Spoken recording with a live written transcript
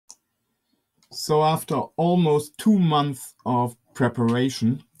So after almost 2 months of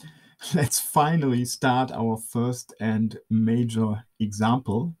preparation, let's finally start our first and major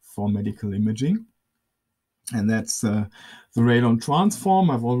example for medical imaging. And that's the radon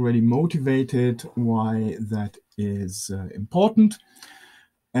transform. I've already motivated why that is important.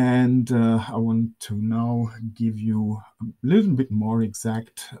 And I want to now give you a little bit more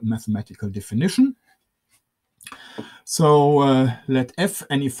exact mathematical definition. So let f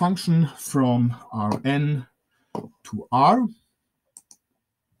any function from Rn to R.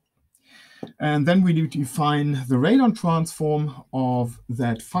 And then we define the radon transform of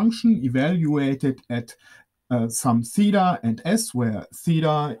that function evaluated at some theta and s, where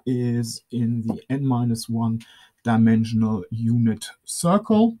theta is in the n-1 dimensional unit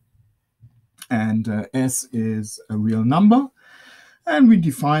circle, and s is a real number. And we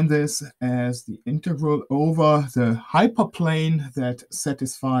define this as the integral over the hyperplane that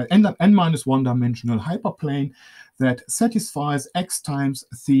satisfies n-1 dimensional hyperplane that satisfies x times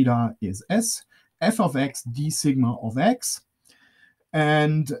theta is s, f of x d sigma of x.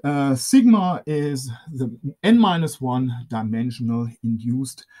 And sigma is the n-1 dimensional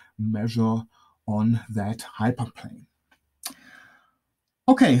induced measure on that hyperplane.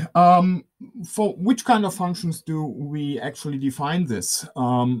 Okay, for which kind of functions do we actually define this?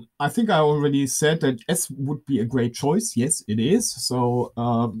 I think I already said that S would be a great choice. Yes, it is. So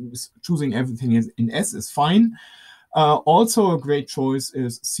choosing everything in S is fine. Also a great choice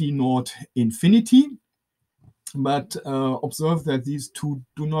is C naught infinity. But observe that these two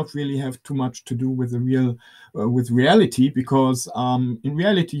do not really have too much to do with the real, with reality, because in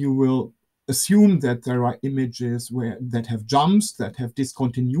reality you will assume that there are images that have jumps, that have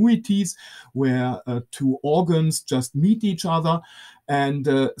discontinuities, where two organs just meet each other.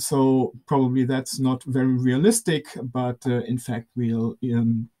 And so probably that's not very realistic, but in fact we'll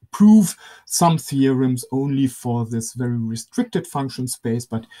prove some theorems only for this very restricted function space,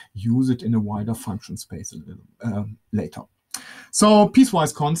 but use it in a wider function space a little later. So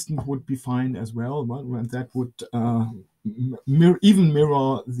piecewise constant would be fine as well, and that would even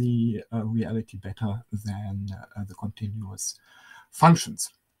mirror the reality better than the continuous functions.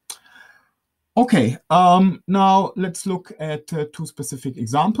 Okay, now let's look at two specific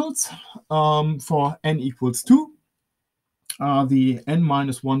examples. For n equals 2, the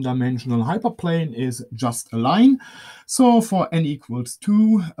n-1 dimensional hyperplane is just a line. So for n equals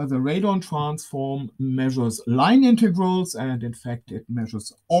 2, the radon transform measures line integrals, and in fact it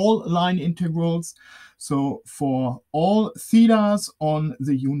measures all line integrals. So for all thetas on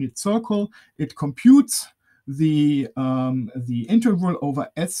the unit circle, it computes the integral over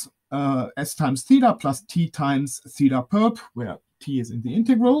s times theta plus t times theta perp, where t is in the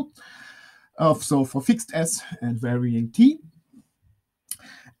integral. So for fixed s and varying t.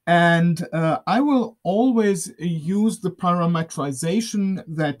 And I will always use the parametrization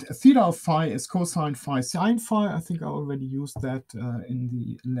that theta of phi is cosine phi sine phi. I think I already used that in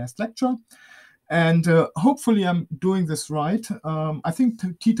the last lecture. And hopefully I'm doing this right. I think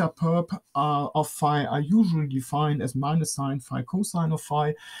theta perp of phi are usually defined as minus sine phi cosine of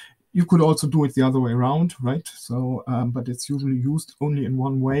phi. You could also do it the other way around, right? So, but it's usually used only in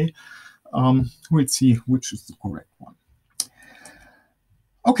one way. We'll see which is the correct one.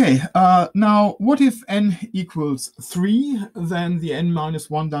 Okay, now what if n equals 3? Then the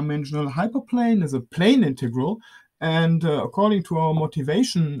n-1 dimensional hyperplane is a plane integral. And according to our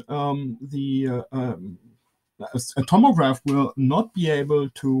motivation, a tomograph will not be able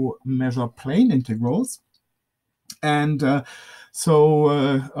to measure plane integrals. And so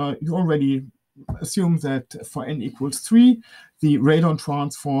you already assume that for n equals 3, the radon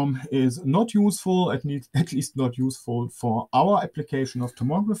transform is not useful, at least not useful for our application of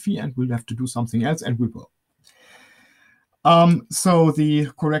tomography, and we'll have to do something else, and we will. So the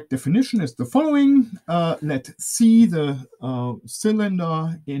correct definition is the following. Let C the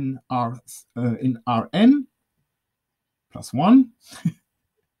cylinder in Rn plus 1.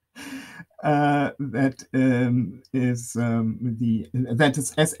 That is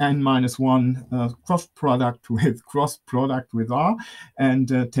Sn-1 cross product with R, and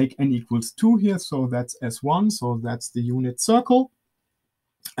take n equals 2 here, so that's S1, so that's the unit circle.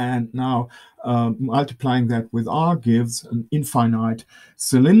 And now multiplying that with R gives an infinite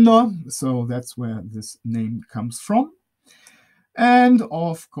cylinder, so that's where this name comes from. And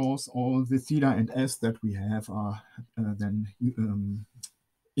of course, all the theta and s that we have are then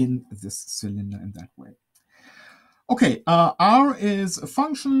in this cylinder in that way. Okay, R is a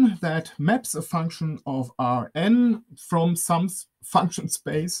function that maps a function of Rn from some function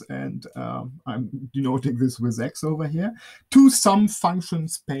space, and I'm denoting this with X over here, to some function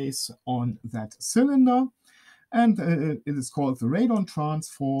space on that cylinder. And it is called the Radon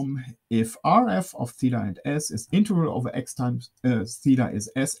transform if Rf of theta and S is integral over X times theta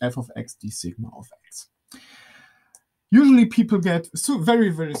is S f of X d sigma of X. Usually people get very,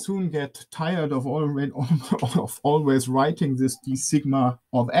 very soon get tired of always writing this d sigma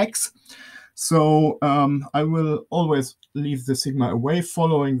of X. So I will always leave the sigma away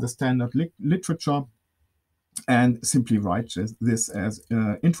following the standard literature and simply write this as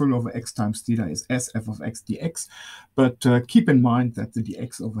integral over X times theta is S f of X dx. But keep in mind that the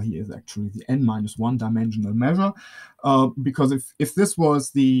dx over here is actually the n-1 dimensional measure, because if this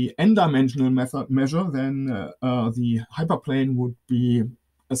was the n-dimensional measure, then the hyperplane would be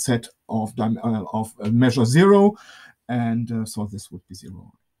a set of measure 0, and so this would be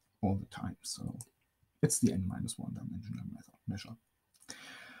 0 all the time. So it's the n-1 dimensional measure.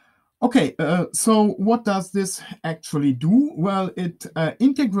 Okay, so what does this actually do? Well, it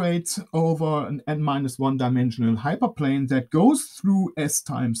integrates over an n-1 dimensional hyperplane that goes through S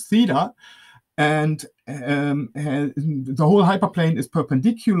times theta, and the whole hyperplane is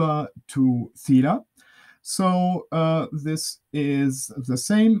perpendicular to theta. So this is the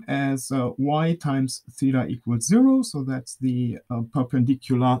same as y times theta equals 0. So that's the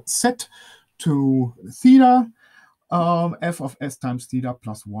perpendicular set to theta. F of S times theta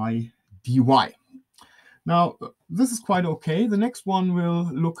plus y dy. Now, this is quite okay. The next one will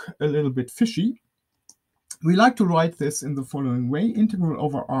look a little bit fishy. We like to write this in the following way: integral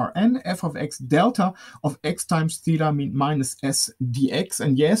over Rn f of x delta of x times theta minus s dx.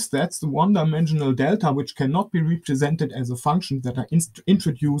 And yes, that's the one-dimensional delta, which cannot be represented as a function that I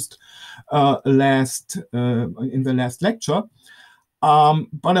introduced in the last lecture.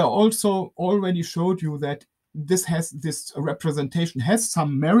 But I also already showed you that this representation has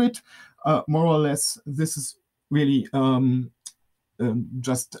some merit. More or less, this is really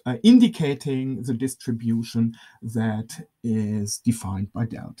just indicating the distribution that is defined by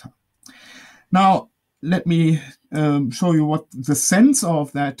delta. Now, let me show you what the sense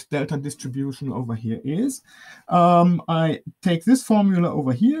of that delta distribution over here is. I take this formula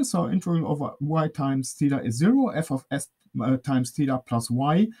over here, so integral over y times theta is 0, f of s times theta plus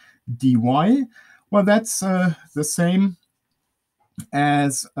y dy. Well, that's the same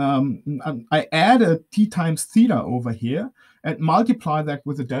as I add a t times theta over here and multiply that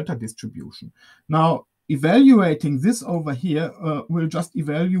with the delta distribution. Now, evaluating this over here will just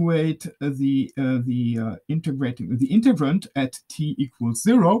evaluate the integrand at t equals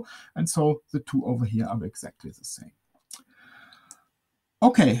 0, and so the two over here are exactly the same.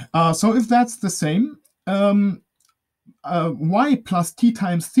 Okay, so if that's the same, y plus t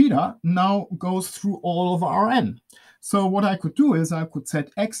times theta now goes through all of Rn. So what I could do is I could set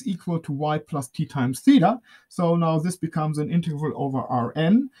x equal to y plus t times theta. So now this becomes an integral over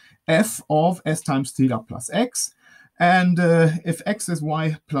Rn f of s times theta plus x. And if x is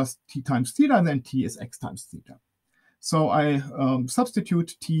y plus t times theta, then t is x times theta. So I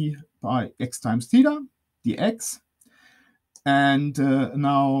substitute t by x times theta dx. And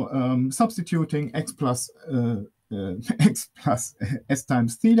now substituting x plus s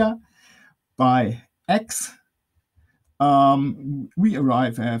times theta by x, we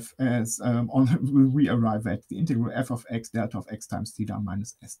arrive at the integral f of x delta of x times theta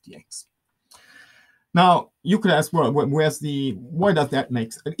minus s dx. Now you could ask, well, why does that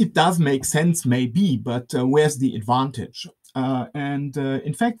make sense? It does make sense, maybe, but where's the advantage? And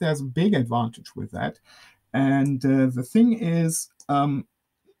in fact, there's a big advantage with that. And the thing is,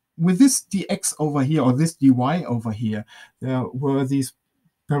 with this dx over here, or this dy over here, there were these,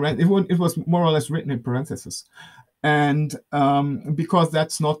 it was more or less written in parentheses. And because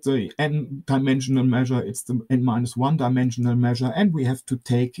that's not the n-dimensional measure, it's the n-1 dimensional measure, and we have to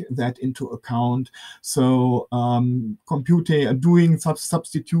take that into account. So doing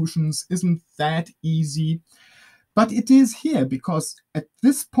substitutions isn't that easy. But it is here, because at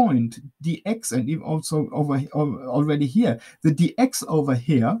this point, dx, and even also already here, the dx over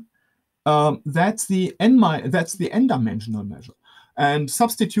here, that's the n-dimensional measure. And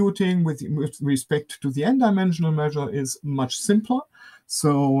substituting with respect to the n-dimensional measure is much simpler.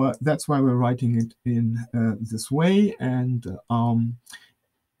 So that's why we're writing it in this way. And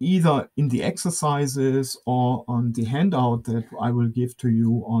either in the exercises or on the handout that I will give to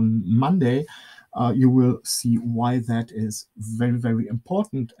you on Monday, you will see why that is very, very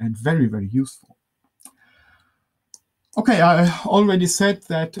important and very, very useful. Okay, I already said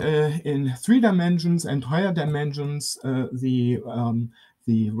that in 3 dimensions and higher dimensions, the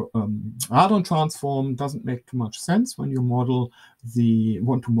Radon transform doesn't make too much sense when you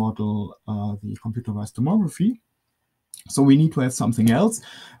want to model the computerized tomography. So we need to have something else.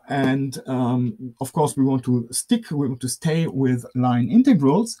 And of course, we want to stay with line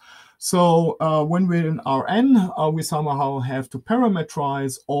integrals. So when we're in Rn, we somehow have to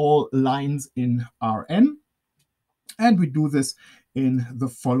parameterize all lines in Rn. And we do this in the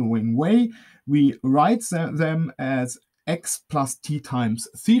following way. We write them as x plus t times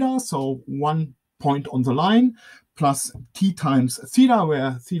theta, so 1 point on the line, plus t times theta,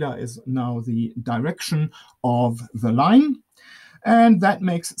 where theta is now the direction of the line. And that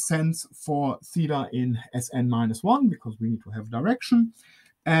makes sense for theta in Sn-1, because we need to have direction.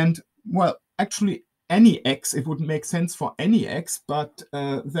 And, well, actually, any x, it would make sense for any x, but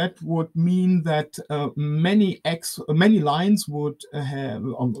that would mean that many lines would have,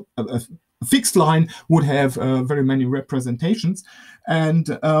 a fixed line would have very many representations.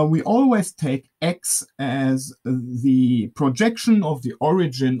 And we always take x as the projection of the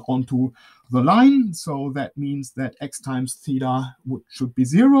origin onto the line. So that means that x times theta should be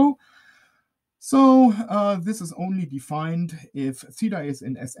 0. So this is only defined if theta is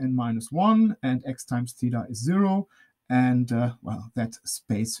in Sn-1 and x times theta is 0. And well, that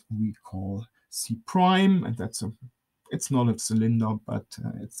space we call C prime. And it's not a cylinder, but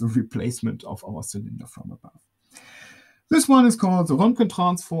it's the replacement of our cylinder from above. This one is called the Röntgen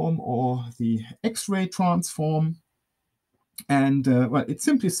transform or the X-ray transform. And well, it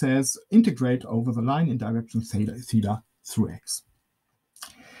simply says integrate over the line in direction theta through x.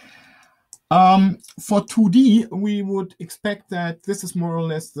 For 2D, we would expect that this is more or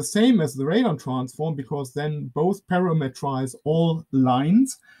less the same as the Radon transform, because then both parameterize all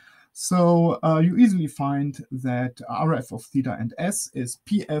lines. So you easily find that RF of theta and S is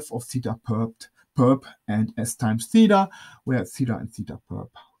PF of theta perp and S times theta, where theta and theta perp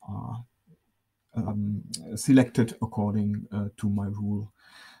are selected according to my rule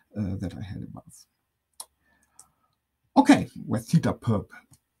that I had above. Okay, where theta perp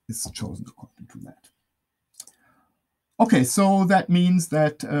is chosen according to that. Okay, so that means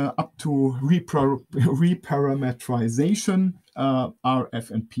that up to reparametrization,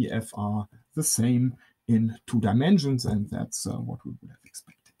 RF and PF are the same in 2 dimensions, and that's what we would have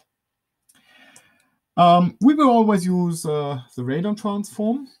expected. We will always use the Radon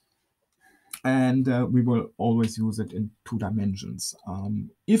transform, and we will always use it in 2 dimensions.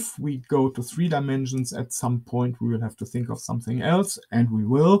 If we go to 3 dimensions at some point, we will have to think of something else, and we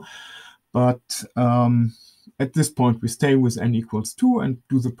will. But at this point, we stay with n equals 2 and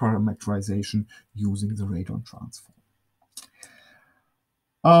do the parameterization using the Radon transform.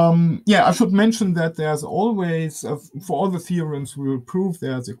 Yeah, I should mention that there's always, for all the theorems we will prove,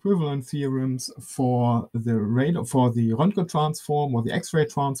 there's equivalent theorems for the Röntgen transform or the X-ray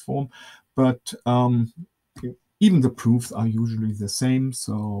transform, but even the proofs are usually the same,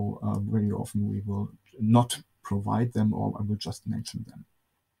 so very often we will not provide them, or I will just mention them.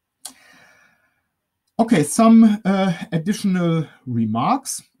 Okay, some additional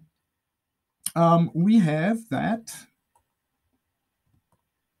remarks. We have that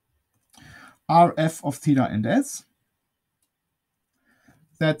RF of theta and S.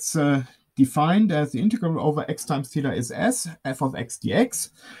 That's defined as the integral over x times theta is S, f of x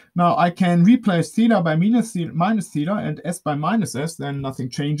dx. Now I can replace theta by minus theta and S by minus S, then nothing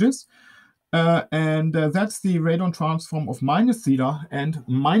changes. And that's the Radon transform of minus theta and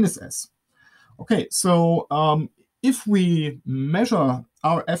minus S. Okay, so if we measure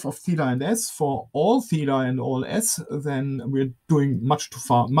RF of theta and S for all theta and all S, then we're doing we're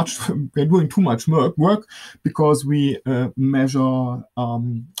doing too much work, because we measure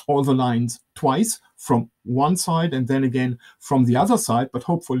all the lines twice from one side and then again from the other side, but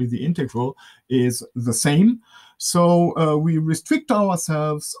hopefully the integral is the same. So we restrict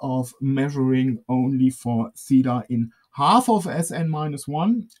ourselves of measuring only for theta in half of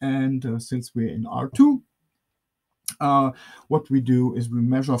Sn-1, and since we're in R2, what we do is we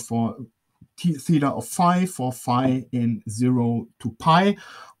measure for theta of phi for phi in 0 to pi,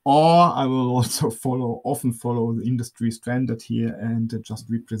 or I will also often follow the industry standard here and just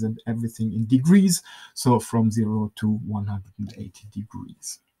represent everything in degrees, so from 0 to 180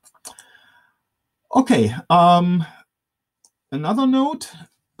 degrees. Okay, another note.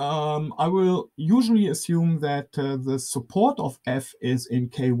 I will usually assume that the support of F is in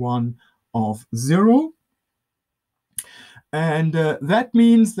K1 of 0. And that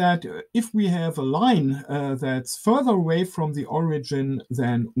means that if we have a line that's further away from the origin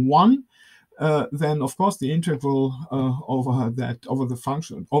than 1, then of course the integral over that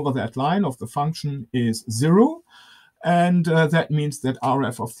line of the function is 0. And that means that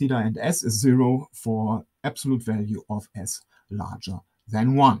RF of theta and S is 0 for absolute value of S larger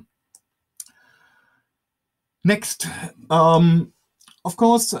than 1. Next, of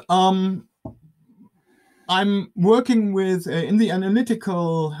course, I'm working with in the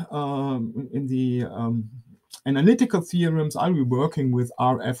analytical theorems. I'll be working with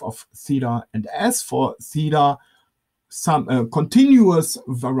RF of theta and S for theta, some continuous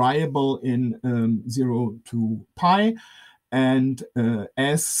variable in 0 to pi, and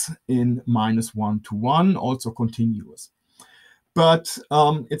S in -1 to 1, also continuous. But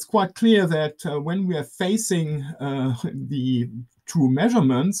it's quite clear that when we are facing the true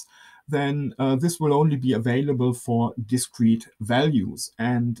measurements, then this will only be available for discrete values.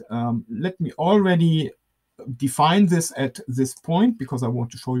 And let me already define this at this point, because I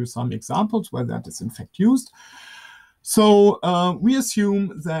want to show you some examples where that is in fact used. So we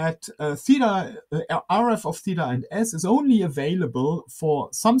assume that RF of theta and S is only available for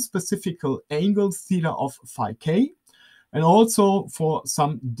some specific angle theta of phi k, and also for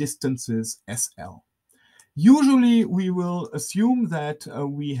some distances SL. Usually we will assume that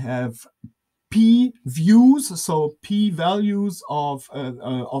we have P views, so P values of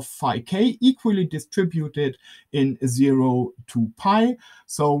phi k equally distributed in 0 to pi.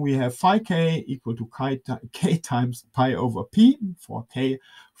 So we have phi k equal to k times pi over P, for k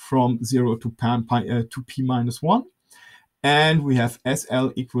from 0 to P minus 1. And we have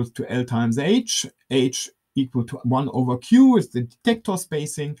SL equals to L times H equal to 1 over Q is the detector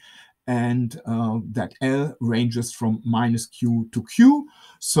spacing, and that L ranges from -Q to Q.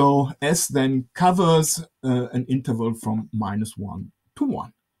 So S then covers an interval from -1 to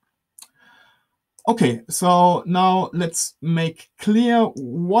 1. Okay, so now let's make clear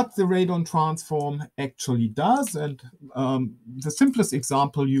what the radon transform actually does. And the simplest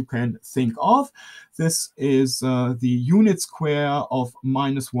example you can think of, this is the unit square of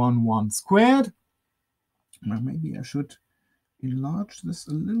 -1, 1 squared. Now maybe I should enlarge this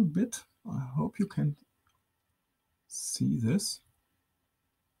a little bit. I hope you can see this.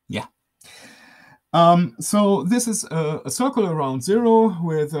 Yeah. So this is a circle around 0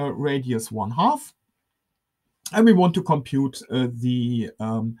 with a radius 1/2. And we want to compute the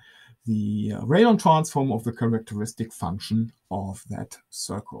radon transform of the characteristic function of that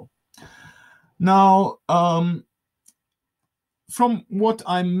circle. Now, from what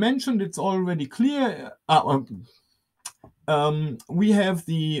I mentioned, it's already clear. We have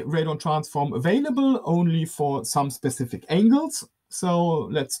the radon transform available only for some specific angles. So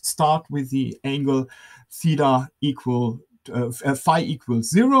let's start with the angle theta phi equals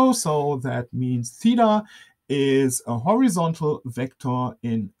 0. So that means theta is a horizontal vector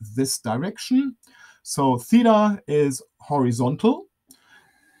in this direction. So theta is horizontal.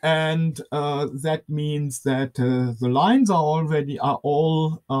 And that means that the lines are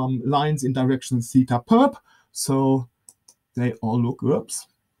all lines in direction theta perp. So they all look, oops.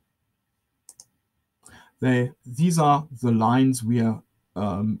 These are the lines we are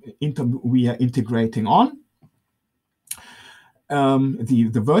integrating on.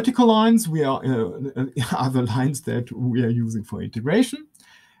 The vertical lines are the lines that we are using for integration.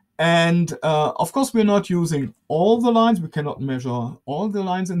 And of course, we're not using all the lines. We cannot measure all the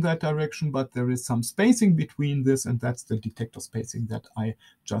lines in that direction, but there is some spacing between this, and that's the detector spacing that I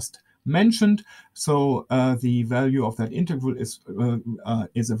just mentioned. So the value of that integral is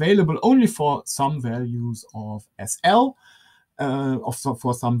available only for some values of SL,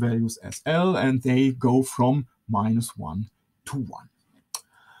 for some values SL, and they go from -1 to 1.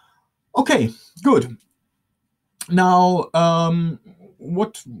 Okay, good. Now,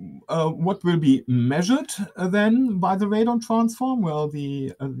 what will be measured then by the radon transform? Well,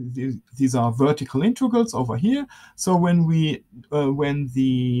 these are vertical integrals over here. So when the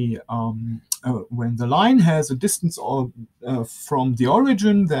line has a distance from the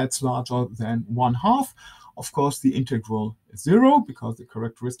origin that's larger than 1/2, of course the integral is 0 because the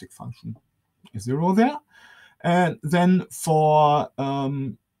characteristic function is 0 there. And then for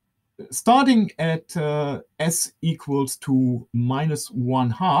starting at S equals to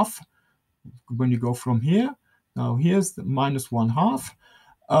 -1/2, when you go from here, now here's the -1/2.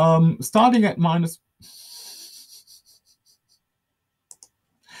 Starting at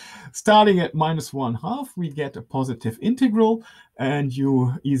 -1/2, we get a positive integral, and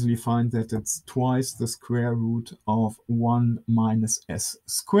you easily find that it's twice the square root of 1 minus S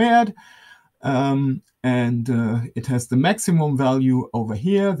squared. and it has the maximum value over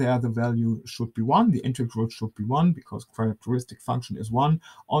here. There the value should be 1. The integral should be 1 because characteristic function is 1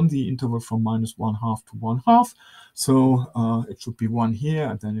 on the interval from -1/2 to 1/2. So it should be 1 here,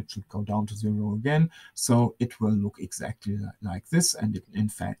 and then it should go down to 0 again. So it will look exactly like this. And in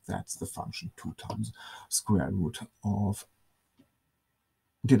fact, that's the function 2 times square root of,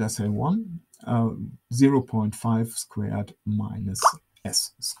 did I say 1? 0.5 squared minus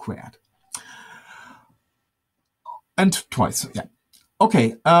s squared. And twice, yeah.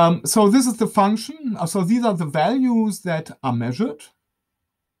 Okay, so this is the function. So these are the values that are measured.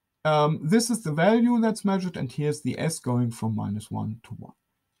 This is the value that's measured, and here's the s going from -1 to 1.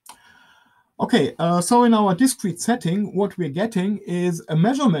 Okay, so in our discrete setting, what we're getting is a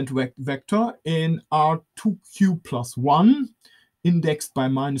measurement vector in R2q plus 1, indexed by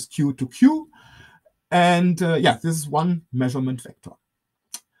 -q to q. And yeah, this is one measurement vector.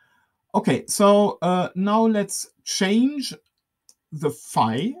 Okay, so now let's change the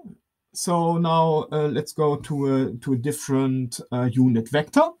phi. So now let's go to a different unit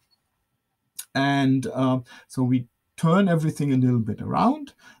vector. And so we turn everything a little bit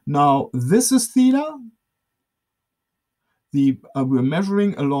around. Now this is theta. We're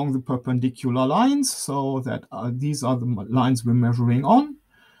measuring along the perpendicular lines, so that these are the lines we're measuring on.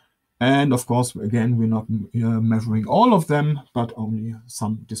 And of course, again, we're not measuring all of them, but only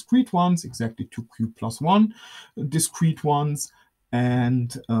some discrete ones, exactly 2q plus 1 discrete ones.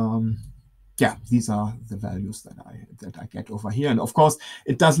 And yeah, these are the values that I get over here. And of course,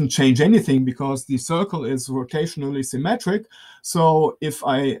 it doesn't change anything because the circle is rotationally symmetric. So if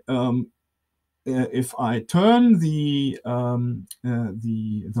I turn the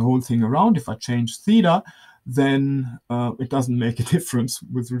whole thing around, if I change theta, then it doesn't make a difference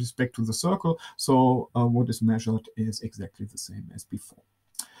with respect to the circle. So what is measured is exactly the same as before.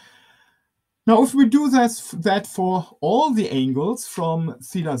 Now, if we do that for all the angles from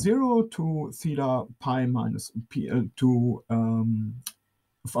theta 0 to theta pi minus p,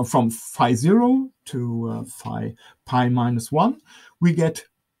 from phi 0 to phi pi minus 1, we get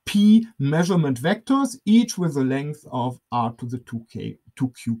p measurement vectors, each with a length of r to the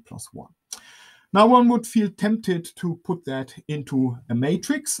 2q plus 1. Now one would feel tempted to put that into a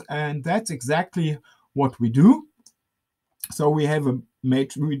matrix, and that's exactly what we do. So we have a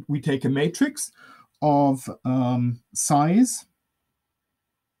we take a matrix of size.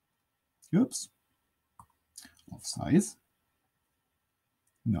 Oops. Of size.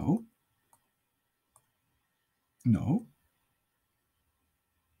 No. No.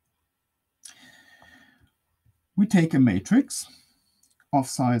 We take a matrix of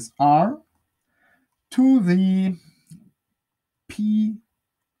size R to the p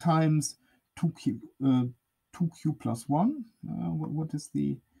times 2q plus 1. What is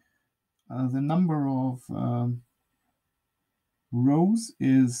the number of rows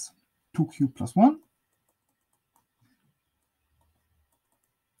is 2q plus 1.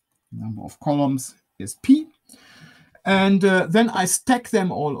 Number of columns is p. And then I stack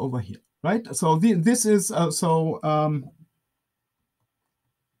them all over here, right? So this is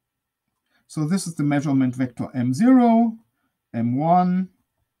so this is the measurement vector m0, m1,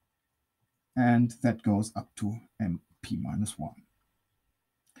 and that goes up to mp minus 1.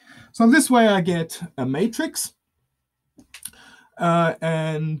 So this way I get a matrix,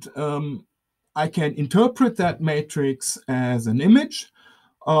 and I can interpret that matrix as an image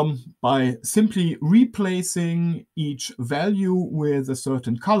by simply replacing each value with a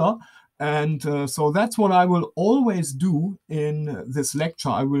certain color. And so that's what I will always do in this lecture.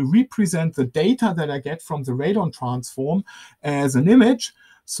 I will represent the data that I get from the radon transform as an image.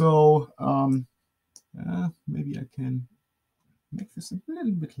 So maybe I can make this a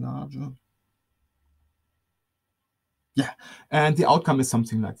little bit larger. Yeah, and the outcome is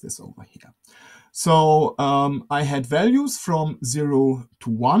something like this over here. So I had values from 0 to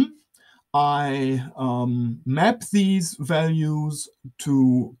 1. I map these values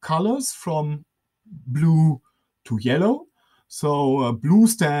to colors from blue to yellow. So blue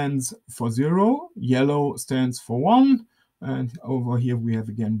stands for 0, yellow stands for 1, and over here we have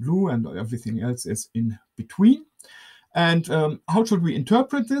again blue, and everything else is in between. And how should we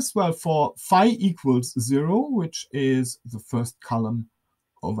interpret this? Well, for phi equals 0, which is the first column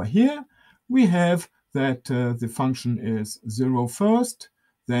over here, we have that the function is 0 first,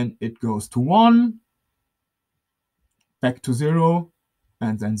 then it goes to 1, back to 0,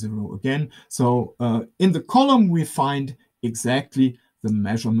 and then 0 again. So in the column, we find exactly the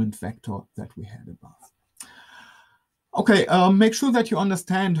measurement vector that we had above. Okay, make sure that you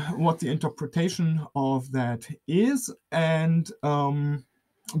understand what the interpretation of that is. And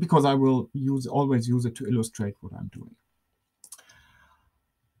because I will always use it to illustrate what I'm doing.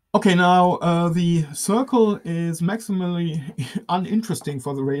 Okay, now the circle is maximally uninteresting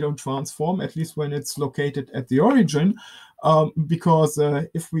for the radon transform, at least when it's located at the origin, because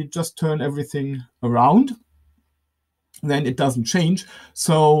if we just turn everything around, then it doesn't change.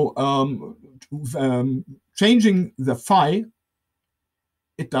 So changing the phi,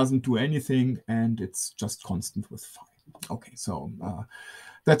 it doesn't do anything, and it's just constant with phi. Okay, so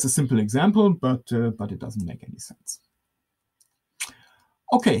that's a simple example, but it doesn't make any sense.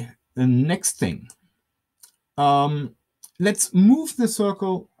 Okay, the next thing. Let's move the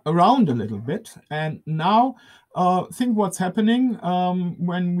circle around a little bit, and now think what's happening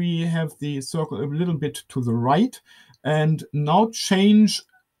when we have the circle a little bit to the right, and now change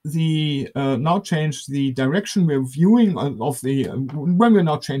the direction we're viewing of the when we're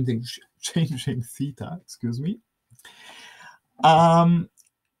now changing theta. Excuse me.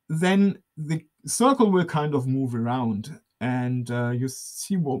 Then the circle will kind of move around. And you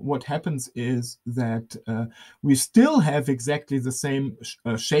see what happens is that we still have exactly the same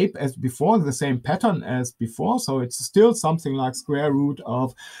shape as before, the same pattern as before. So it's still something like square root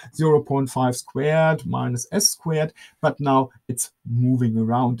of 0.5 squared minus s squared. But now it's moving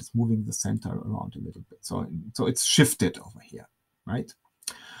around. It's moving the center around a little bit. So it's shifted over here, right?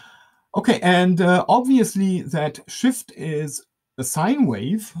 Okay, and obviously that shift is a sine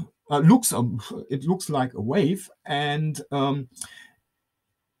wave. It looks like a wave, and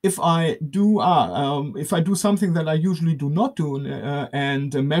if I do something that I usually do not do,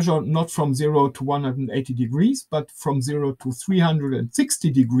 and measure not from 0 to 180 degrees, but from 0 to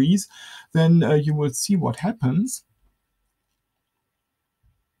 360 degrees, then you will see what happens.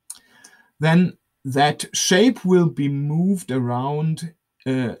 Then that shape will be moved around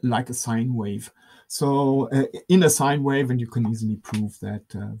like a sine wave. So in a sine wave, and you can easily prove that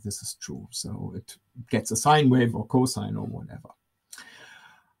this is true. So it gets a sine wave or cosine or whatever.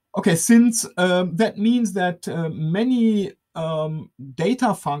 Okay, since that means that many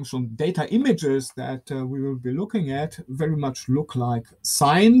data images that we will be looking at very much look like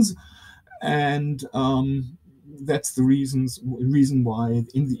sines, and that's the reason why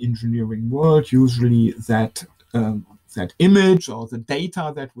in the engineering world usually that image or the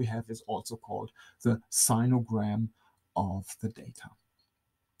data that we have is also called the sinogram of the data.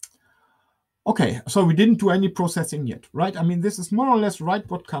 Okay, so we didn't do any processing yet, right? I mean, this is more or less right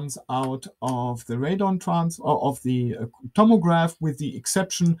what comes out of the radon or of the tomograph, with the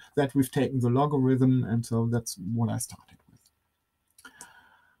exception that we've taken the logarithm, and so that's what I started with.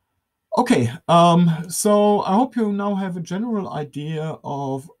 Okay, so I hope you now have a general idea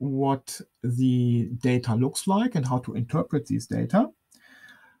of what the data looks like and how to interpret these data.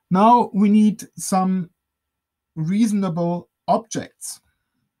 Now we need some reasonable objects.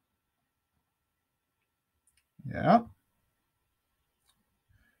 Yeah.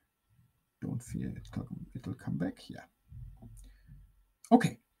 Don't fear, it'll come back here.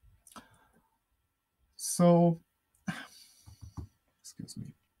 Okay. So, excuse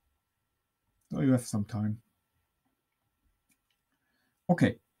me. So you have some time.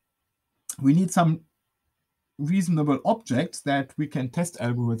 Okay. We need some reasonable objects that we can test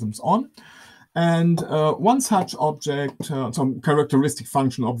algorithms on. And one such object, some characteristic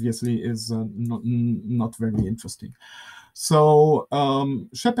function, obviously, is not very interesting. So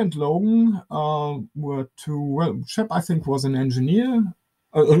Shep and Logan were two. Well, Shep, I think, was an engineer.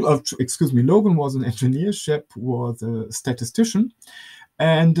 Excuse me, Logan was an engineer. Shep was a statistician,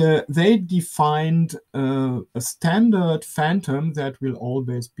 and they defined a standard phantom that we'll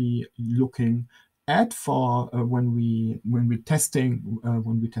always be looking at for when we test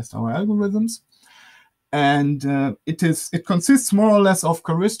our algorithms. And it consists more or less of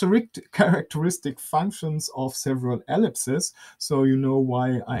characteristic functions of several ellipses. So you know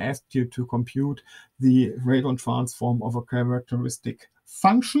why I asked you to compute the radon transform of a characteristic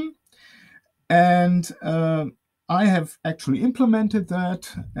function. And I have actually implemented that,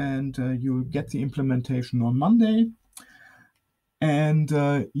 and you'll get the implementation on Monday. And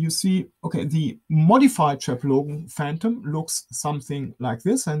you see, okay, the modified Shep-Logan phantom looks something like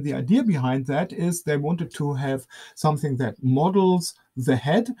this. And the idea behind that is they wanted to have something that models the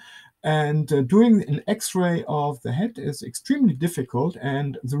head. And doing an X-ray of the head is extremely difficult.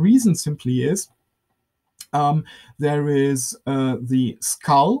 And the reason simply is there is the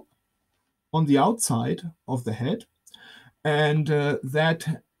skull on the outside of the head. And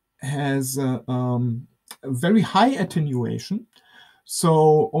that has a very high attenuation.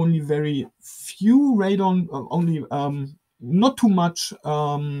 So only very few radon, not too much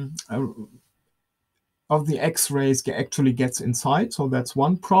of the X-rays actually gets inside. So that's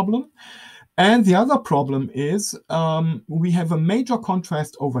one problem. And the other problem is we have a major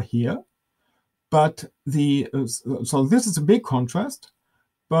contrast over here, but so this is a big contrast,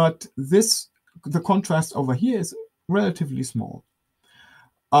 but the contrast over here is relatively small.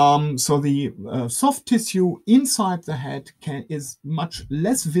 So the soft tissue inside the head is much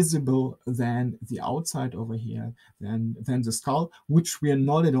less visible than the outside over here, than the skull, which we are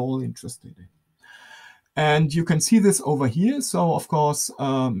not at all interested in. And you can see this over here. So of course,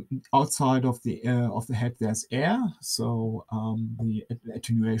 outside of the head, there's air. So the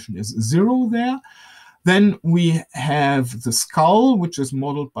attenuation is 0 there. Then we have the skull, which is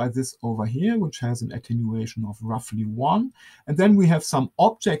modeled by this over here, which has an attenuation of roughly 1. And then we have some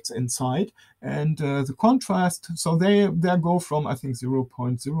objects inside, and the contrast, so they go from, I think,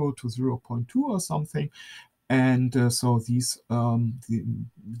 0.0 to 0.2 or something. And so these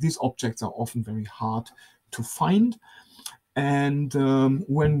objects are often very hard to find. And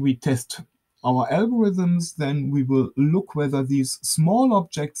when we test our algorithms, then we will look whether these small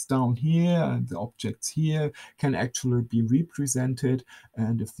objects down here and the objects here can actually be represented,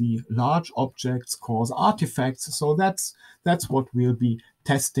 and if the large objects cause artifacts. So that's what we'll be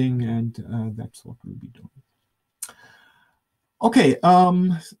testing, and that's what we'll be doing. Okay,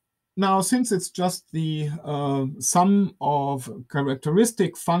 now since it's just the sum of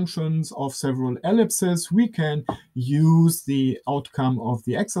characteristic functions of several ellipses, we can use the outcome of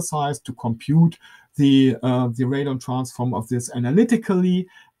the exercise to compute the radon transform of this analytically.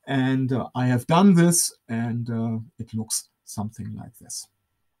 And I have done this, and it looks something like this.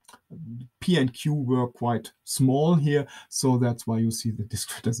 P and Q were quite small here, so that's why you see the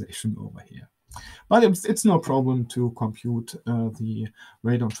discretization over here. But it's no problem to compute the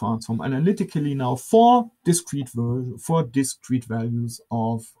radon transform analytically now for discrete values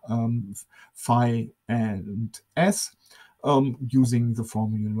of phi and s using the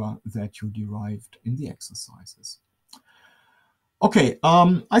formula that you derived in the exercises. Okay,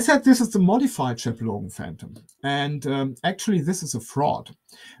 I said this is the modified Shep-Logan phantom, and actually this is a fraud,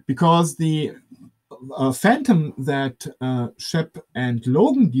 because the phantom that Shep and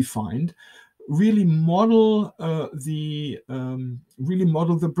Logan defined really model the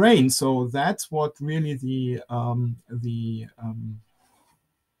brain. So that's what really the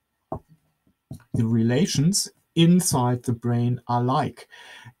relations inside the brain are like.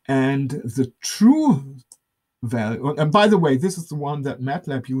 And the true value, and by the way, this is the one that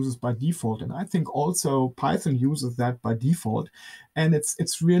MATLAB uses by default, and I think also Python uses that by default. And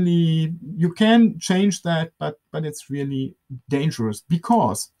it's really, you can change that, but it's really dangerous,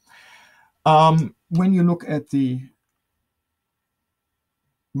 because when you look at the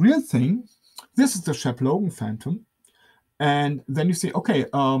real thing, this is the Shep-Logan phantom. And then you say, okay,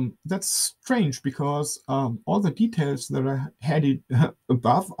 that's strange, because all the details that I had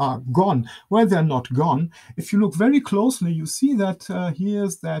above are gone. Well, they're not gone. If you look very closely, you see that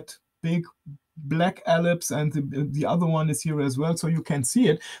here's that big black ellipse, and the other one is here as well, so you can see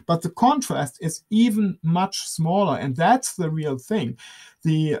it. But the contrast is even much smaller, and that's the real thing.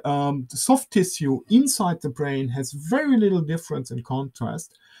 The soft tissue inside the brain has very little difference in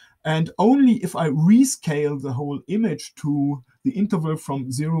contrast. And only if I rescale the whole image to the interval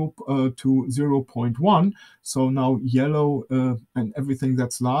from 0 to 0.1, so now yellow and everything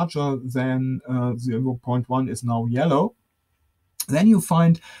that's larger than 0.1 is now yellow, then you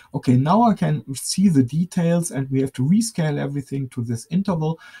find, okay, now I can see the details, and we have to rescale everything to this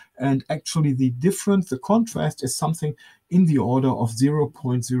interval. And actually the difference, the contrast, is something in the order of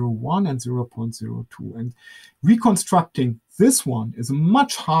 0.01 and 0.02. And reconstructing this one is a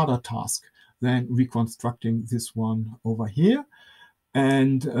much harder task than reconstructing this one over here.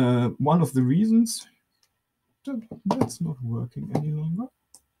 And one of the reasons, that's not working any longer.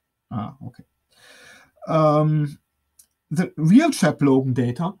 Okay. The real Shep-Logan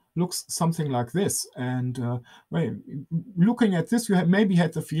data looks something like this. And well, looking at this, you have maybe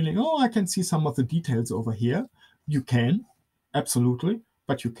had the feeling, oh, I can see some of the details over here. You can, absolutely,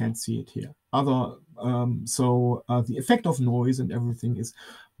 but you can't see it here. So the effect of noise and everything is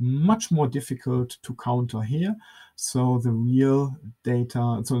much more difficult to counter here. So the real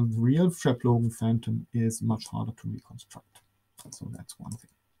data, so the real Shep-Logan phantom is much harder to reconstruct. So that's one thing.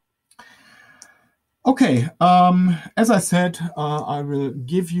 Okay, as I said, I will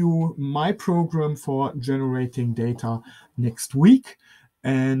give you my program for generating data next week.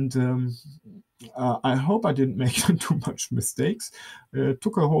 And I hope I didn't make too much mistakes. It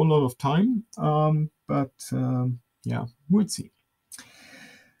took a whole lot of time, but yeah, we'll see.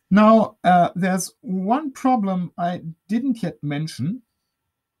 Now, there's one problem I didn't yet mention,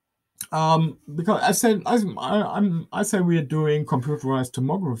 Because I say we are doing computerized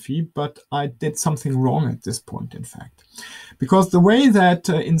tomography, but I did something wrong at this point, in fact. Because the way that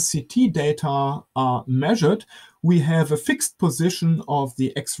in CT data are measured, we have a fixed position of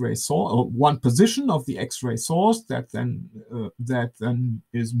the X-ray source, or one position of the X-ray source that then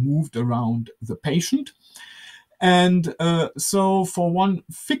is moved around the patient. And so for one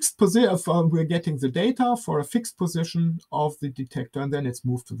fixed position, we're getting the data for a fixed position of the detector, and then it's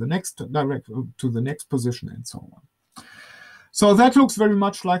moved to the next position, and so on. So that looks very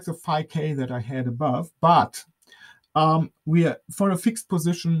much like the phi k that I had above, but we are, for a fixed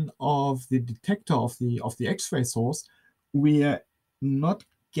position of the detector of the X-ray source, we are not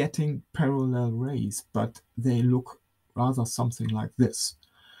getting parallel rays, but they look rather something like this.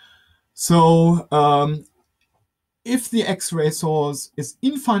 So if the X-ray source is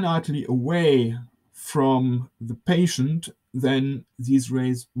infinitely away from the patient, then these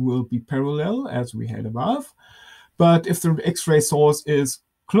rays will be parallel, as we had above. But if the X-ray source is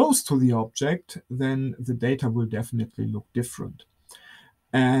close to the object, then the data will definitely look different.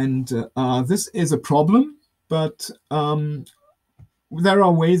 And this is a problem, but there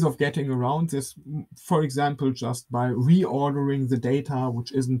are ways of getting around this, for example, just by reordering the data,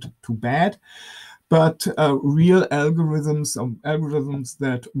 which isn't too bad. But real algorithms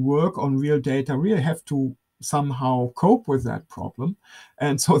that work on real data really have to somehow cope with that problem.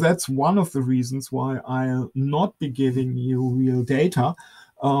 And so that's one of the reasons why I'll not be giving you real data,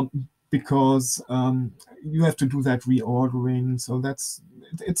 because you have to do that reordering. So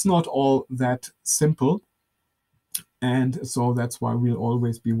it's not all that simple. And so that's why we'll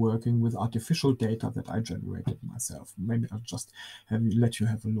always be working with artificial data that I generated myself. Maybe I'll just let you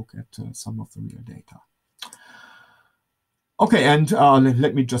have a look at some of the real data. Okay, and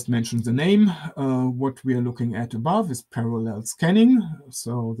let me just mention the name. What we are looking at above is parallel scanning.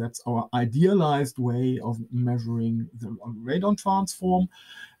 So that's our idealized way of measuring the radon transform.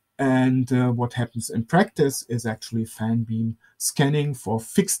 And what happens in practice is actually fan beam scanning for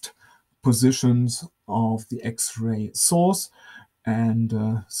fixed positions of the X-ray source. And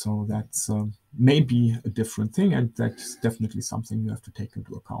so that's maybe a different thing, and that's definitely something you have to take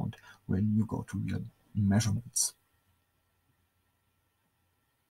into account when you go to real measurements.